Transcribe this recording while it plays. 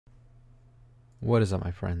What is up, my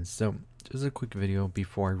friends? So, just a quick video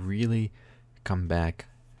before I really come back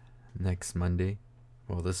next Monday.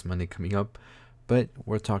 Well, this Monday coming up, but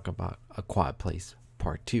we'll talk about A Quiet Place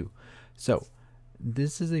Part 2. So,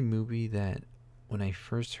 this is a movie that when I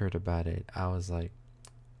first heard about it, I was like,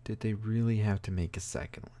 did they really have to make a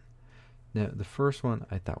second one? Now, the first one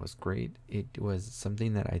I thought was great. It was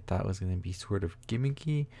something that I thought was going to be sort of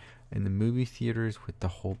gimmicky in the movie theaters with the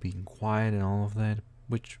whole being quiet and all of that,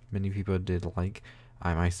 which many people did like.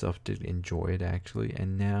 I myself did enjoy it actually,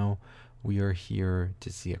 and now we are here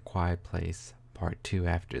to see A Quiet Place Part 2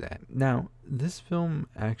 after that. Now, this film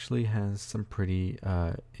actually has some pretty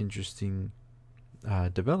interesting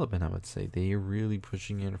development, I would say. They are really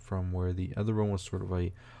pushing it from where the other one was sort of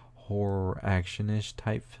a horror action-ish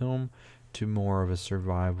type film to more of a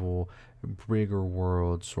survival, bigger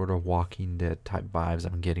world, sort of Walking Dead type vibes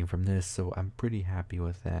I'm getting from this, so I'm pretty happy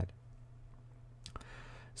with that.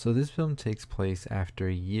 So this film takes place after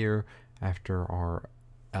a year after our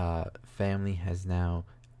family has now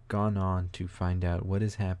gone on to find out what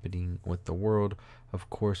is happening with the world. Of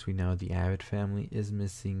course, we know the Abbott family is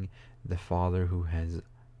missing the father who has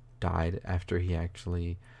died after he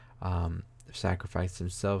actually sacrificed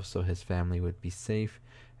himself so his family would be safe.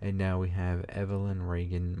 And now we have Evelyn,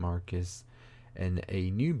 Reagan, Marcus, and a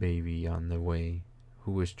new baby on the way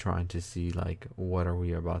who is trying to see, like, what are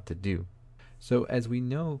we about to do. So as we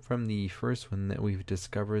know from the first one, that we've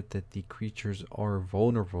discovered that the creatures are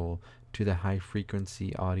vulnerable to the high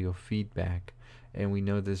frequency audio feedback, and we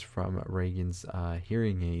know this from Reagan's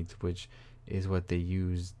hearing aids, which is what they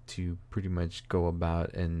use to pretty much go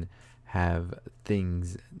about and have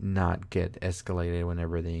things not get escalated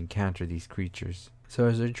whenever they encounter these creatures. So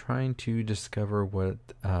as they're trying to discover what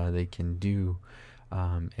they can do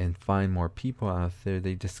and find more people out there,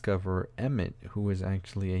 they discover Emmett, who is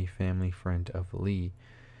actually a family friend of Lee.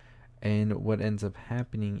 And what ends up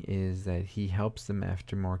happening is that he helps them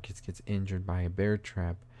after Marcus gets injured by a bear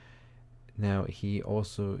trap. Now he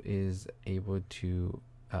also is able to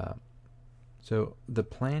so the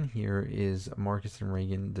plan here is Marcus and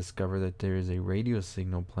Reagan discover that there is a radio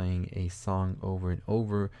signal playing a song over and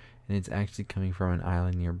over, and it's actually coming from an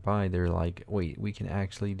island nearby. They're like, wait, we can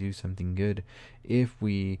actually do something good if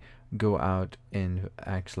we go out and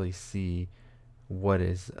actually see what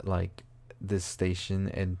is like this station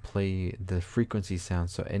and play the frequency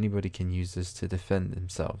sound so anybody can use this to defend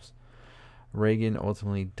themselves. Reagan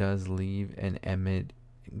ultimately does leave, and Emmett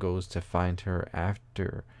goes to find her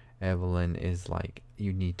after Evelyn is like,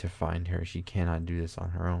 you need to find her. She cannot do this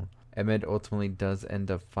on her own. Emmett ultimately does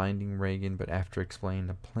end up finding Reagan, but after explaining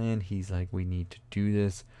the plan, he's like, we need to do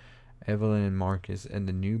this. Evelyn and Marcus and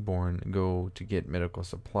the newborn go to get medical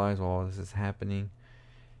supplies while all this is happening.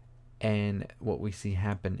 And what we see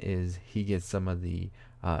happen is he gets some of the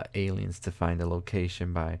aliens to find a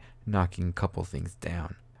location by knocking a couple things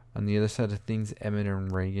down. On the other side of things, Emmett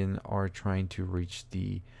and Reagan are trying to reach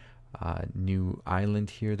the new island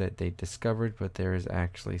here that they discovered, but there is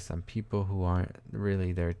actually some people who aren't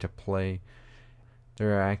really there to play.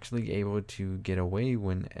 They're actually able to get away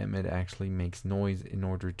when Emmett actually makes noise in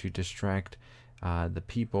order to distract the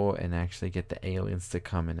people and actually get the aliens to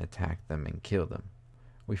come and attack them and kill them.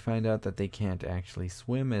 We find out that they can't actually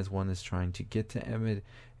swim as one is trying to get to Emmett,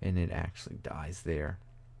 and it actually dies there.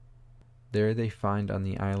 There they find on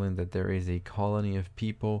the island that there is a colony of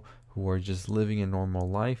people who are just living a normal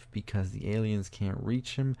life because the aliens can't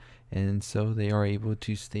reach them, and so they are able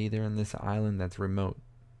to stay there on this island that's remote.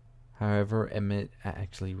 However, Emmett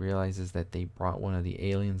actually realizes that they brought one of the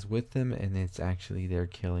aliens with them, and it's actually they're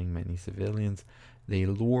killing many civilians. They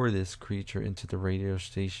lure this creature into the radio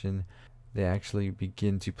station. They actually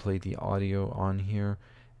begin to play the audio on here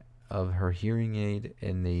of her hearing aid,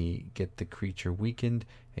 and they get the creature weakened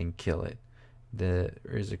and kill it. There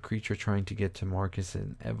is a creature trying to get to Marcus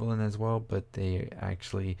and Evelyn as well, but they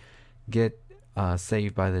actually get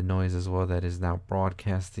saved by the noise as well that is now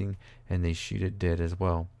broadcasting, and they shoot it dead as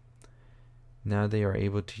well. Now they are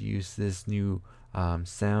able to use this new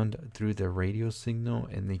sound through the radio signal,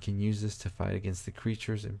 and they can use this to fight against the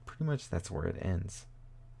creatures, and pretty much that's where it ends.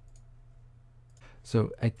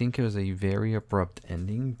 So I think it was a very abrupt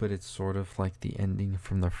ending, but it's sort of like the ending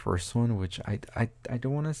from the first one, which I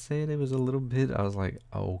don't want to say it was a little bit, I was like,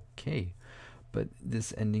 okay. But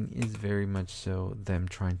this ending is very much so them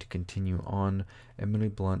trying to continue on. Emily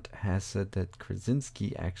Blunt has said that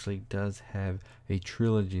Krasinski actually does have a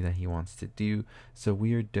trilogy that he wants to do, so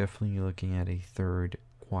we are definitely looking at a third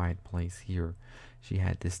Quiet Place here. She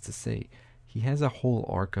had this to say. He has a whole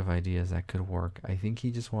arc of ideas that could work. I think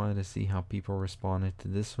he just wanted to see how people responded to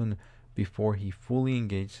this one before he fully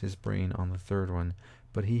engaged his brain on the third one,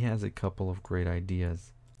 but he has a couple of great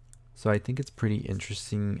ideas. So I think it's pretty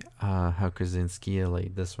interesting how Krasinski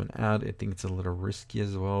laid this one out. I think it's a little risky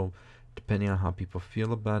as well, depending on how people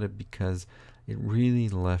feel about it, because it really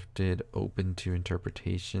left it open to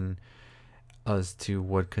interpretation as to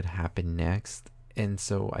what could happen next. And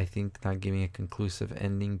so I think not giving a conclusive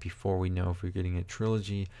ending before we know if we're getting a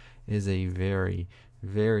trilogy is a very,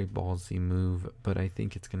 very ballsy move, but I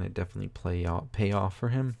think it's going to definitely pay off for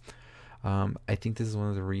him. I think this is one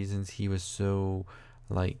of the reasons he was so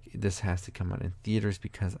like, this has to come out in theaters,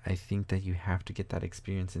 because I think that you have to get that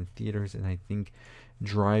experience in theaters, and I think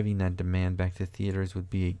driving that demand back to theaters would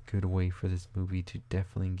be a good way for this movie to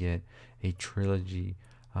definitely get a trilogy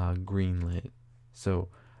greenlit. So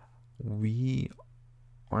we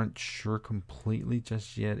aren't sure completely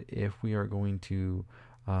just yet if we are going to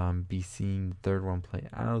be seeing the third one play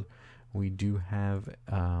out. We do have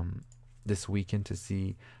this weekend to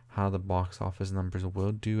see how the box office numbers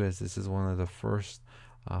will do, as this is one of the first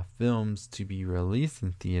films to be released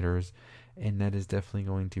in theaters, and that is definitely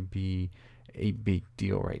going to be a big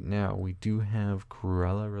deal right now. We do have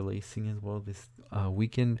Cruella releasing as well this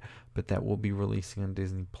weekend, but that will be releasing on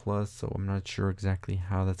Disney Plus, so I'm not sure exactly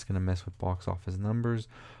how that's going to mess with box office numbers.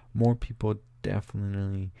 More people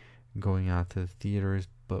definitely going out to the theaters,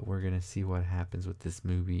 but we're going to see what happens with this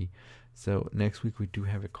movie. So next week we do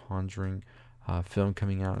have a Conjuring film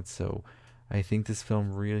coming out, so I think this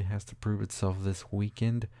film really has to prove itself this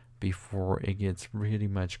weekend before it gets really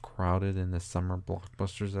much crowded in the summer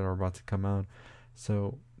blockbusters that are about to come out.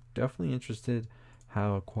 So definitely interested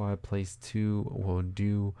how A Quiet Place 2 will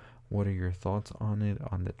do. What are your thoughts on it,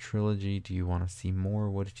 on the trilogy? Do you want to see more?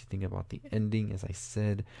 What did you think about the ending? As I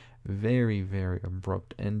said, very, very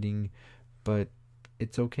abrupt ending, but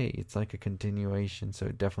it's okay. It's like a continuation, so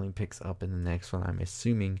it definitely picks up in the next one, I'm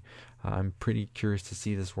assuming. I'm pretty curious to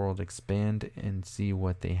see this world expand and see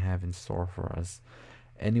what they have in store for us.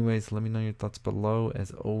 Anyways, let me know your thoughts below.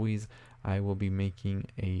 As always, I will be making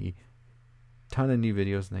a ton of new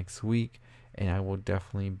videos next week, and I will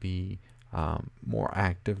definitely be more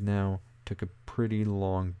active now. Took a pretty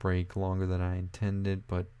long break, longer than I intended,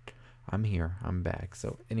 but I'm here. I'm back.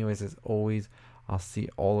 So anyways, as always, I'll see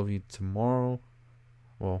all of you tomorrow.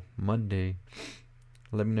 Well, Monday.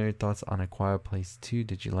 Let me know your thoughts on A Quiet Place 2.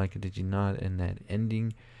 Did you like it? Did you not? And that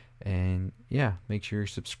ending. And yeah, make sure you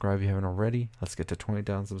subscribe if you haven't already. Let's get to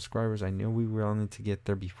 20,000 subscribers. I know we will need to get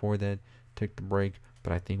there before that. Took the break,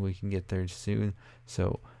 but I think we can get there soon.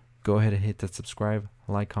 So go ahead and hit that subscribe,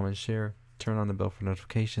 like, comment, share. Turn on the bell for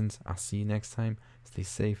notifications. I'll see you next time. Stay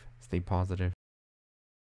safe. Stay positive.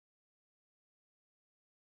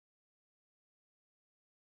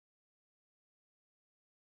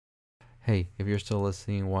 Hey, if you're still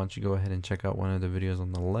listening, why don't you go ahead and check out one of the videos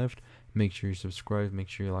on the left. Make sure you subscribe, make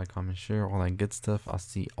sure you like, comment, share, all that good stuff. I'll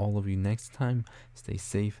see all of you next time. Stay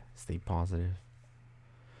safe, stay positive.